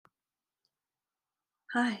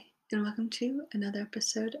Hi, and welcome to another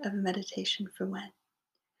episode of A Meditation for When.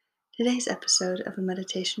 Today's episode of A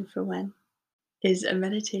Meditation for When is a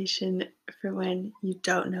meditation for when you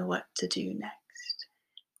don't know what to do next.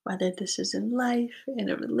 Whether this is in life, in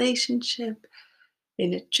a relationship,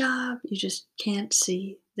 in a job, you just can't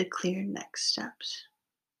see the clear next steps.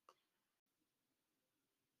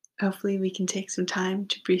 Hopefully, we can take some time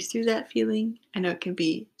to breathe through that feeling. I know it can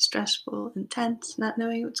be stressful, intense, not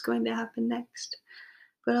knowing what's going to happen next,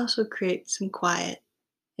 but also create some quiet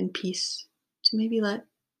and peace to maybe let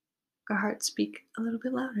our hearts speak a little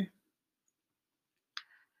bit louder.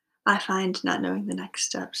 I find not knowing the next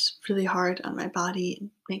steps really hard on my body. It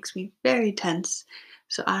makes me very tense.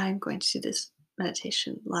 So I'm going to do this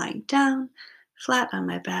meditation lying down, flat on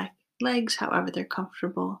my back, legs however they're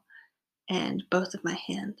comfortable, and both of my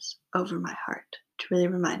hands over my heart to really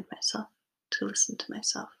remind myself to listen to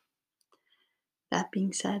myself. That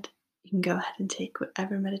being said, you can go ahead and take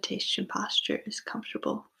whatever meditation posture is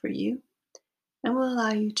comfortable for you and will allow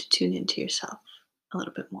you to tune into yourself a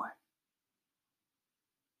little bit more.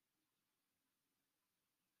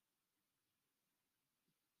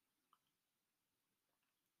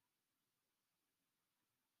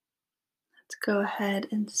 Let's go ahead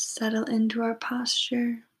and settle into our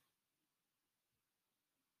posture.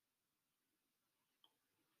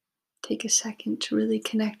 Take a second to really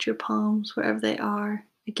connect your palms wherever they are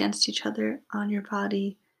against each other on your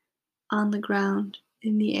body, on the ground,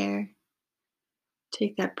 in the air.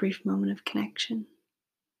 Take that brief moment of connection.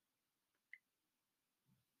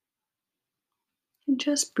 And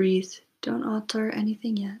just breathe. Don't alter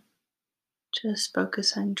anything yet. Just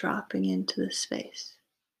focus on dropping into the space.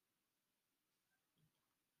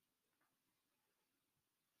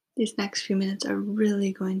 These next few minutes are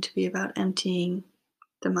really going to be about emptying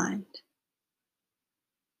the mind.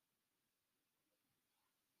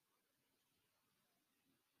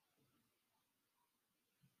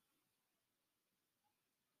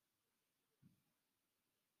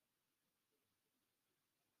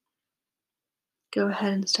 Go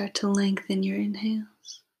ahead and start to lengthen your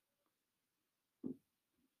inhales.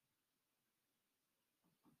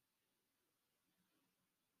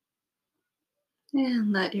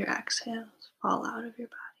 And let your exhales fall out of your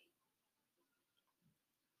body.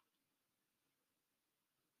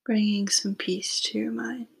 Bringing some peace to your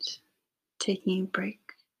mind, taking a break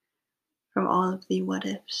from all of the what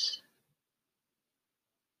ifs.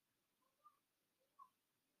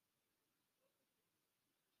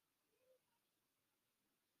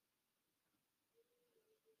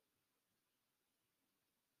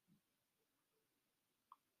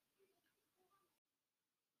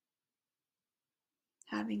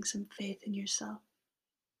 Having some faith in yourself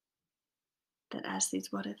that as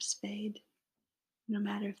these what ifs fade, no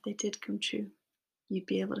matter if they did come true, you'd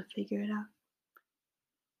be able to figure it out.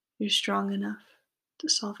 You're strong enough to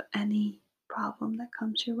solve any problem that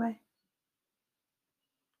comes your way.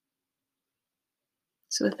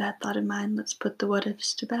 So, with that thought in mind, let's put the what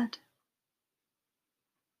ifs to bed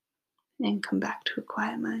and come back to a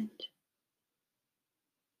quiet mind.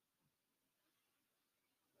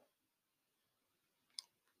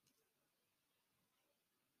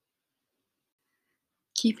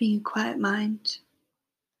 Keeping a quiet mind,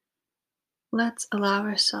 let's allow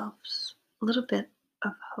ourselves a little bit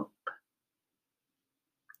of hope.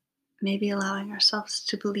 Maybe allowing ourselves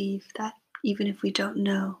to believe that even if we don't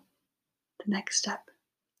know the next step,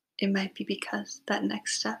 it might be because that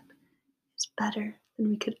next step is better than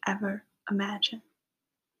we could ever imagine.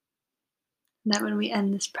 And that when we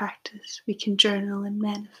end this practice, we can journal and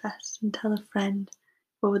manifest and tell a friend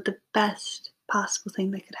what would the best possible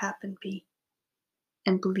thing that could happen be,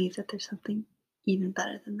 and believe that there's something even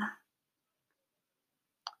better than that.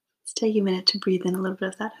 Let's take a minute to breathe in a little bit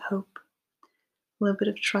of that hope, a little bit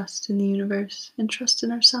of trust in the universe, and trust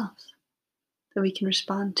in ourselves that we can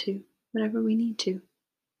respond to whatever we need to.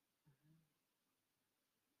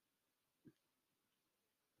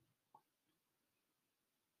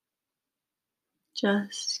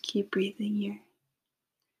 Just keep breathing here,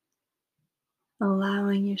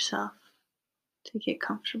 allowing yourself to get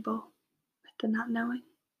comfortable with the not knowing.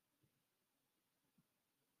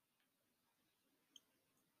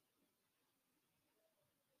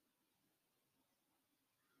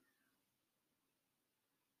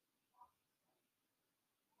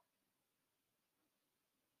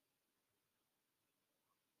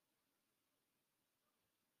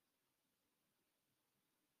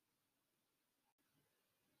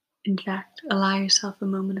 In fact, allow yourself a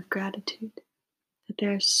moment of gratitude that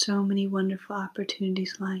there are so many wonderful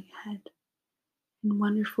opportunities lying ahead and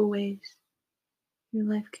wonderful ways your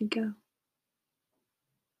life could go.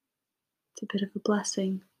 It's a bit of a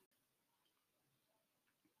blessing.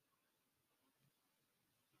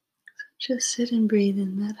 Just sit and breathe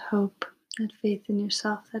in that hope, that faith in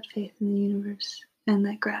yourself, that faith in the universe, and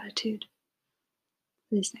that gratitude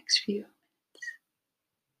for these next few.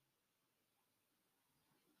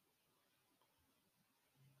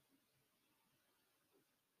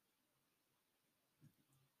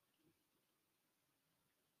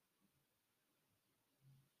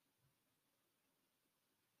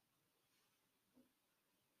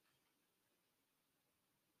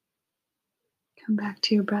 Come back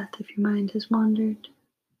to your breath if your mind has wandered.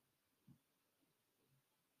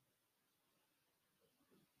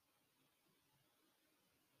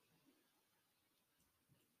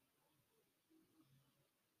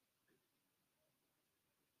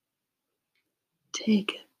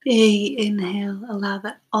 Take a big inhale. Allow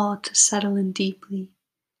that all to settle in deeply.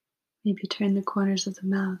 Maybe turn the corners of the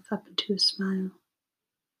mouth up into a smile.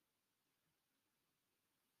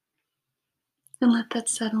 And let that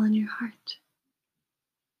settle in your heart.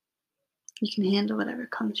 You can handle whatever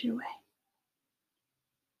comes your way.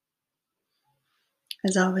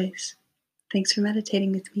 As always, thanks for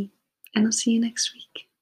meditating with me, and I'll see you next week.